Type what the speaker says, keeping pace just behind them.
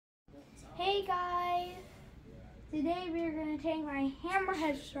Hey guys, today we're going to take my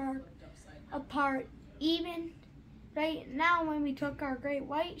hammerhead shark apart, even right now when we took our great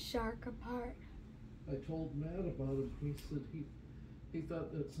white shark apart. I told Matt about him. He said he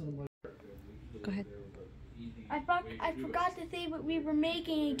thought that sounded like... Go ahead. I forgot to say what we were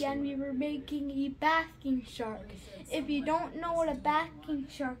making again. We were making a basking shark. If you don't know what a basking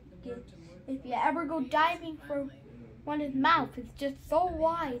shark is, if you ever go diving for one, his mouth is just so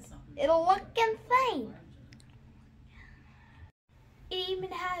wide, it'll look insane. It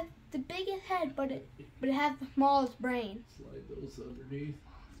even has the biggest head, but it has the smallest brain. Slide those underneath.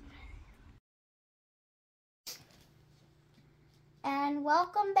 And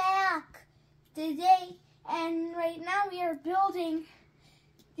welcome back today. And right now we are building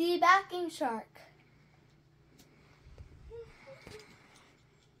the basking shark.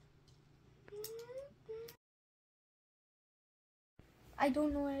 I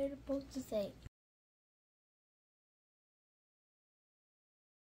don't know what I'm supposed to say.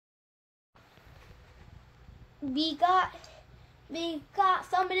 We got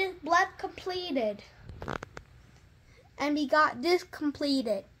some of this blood completed. And we got this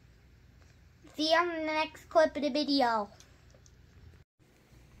completed. See you on the next clip of the video.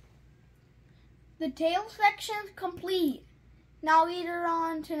 The tail section's complete. Now either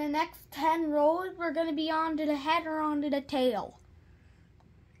on to the next 10 rows, we're going to be on to the head or on to the tail.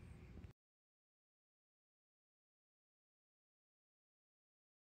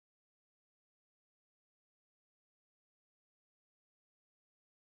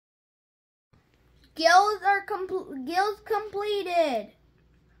 Gills completed.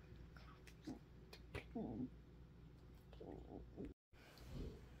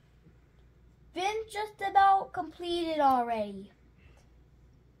 Fin's just about completed already.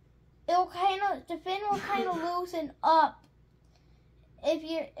 The fin will kind of loosen up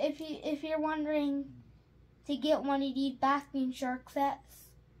if you're wondering to get one of these basking shark sets.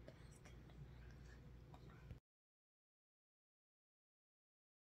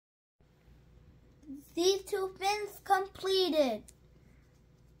 These two fins completed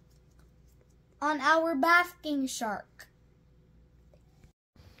on our basking shark.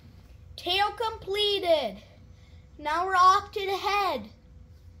 Tail completed. Now we're off to the head.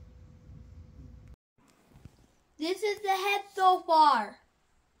 This is the head so far.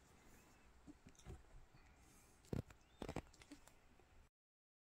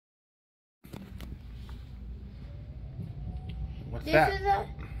 What's that?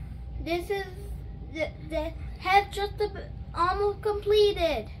 This is the head just almost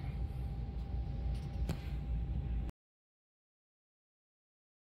completed.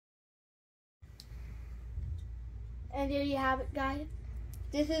 And there you have it, guys.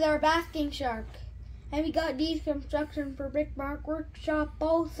 This is our basking shark. And we got these construction for Brickbark Workshop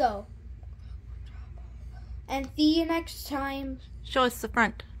also. And see you next time. Show us the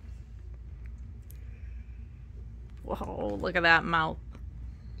front. Whoa, look at that mouth.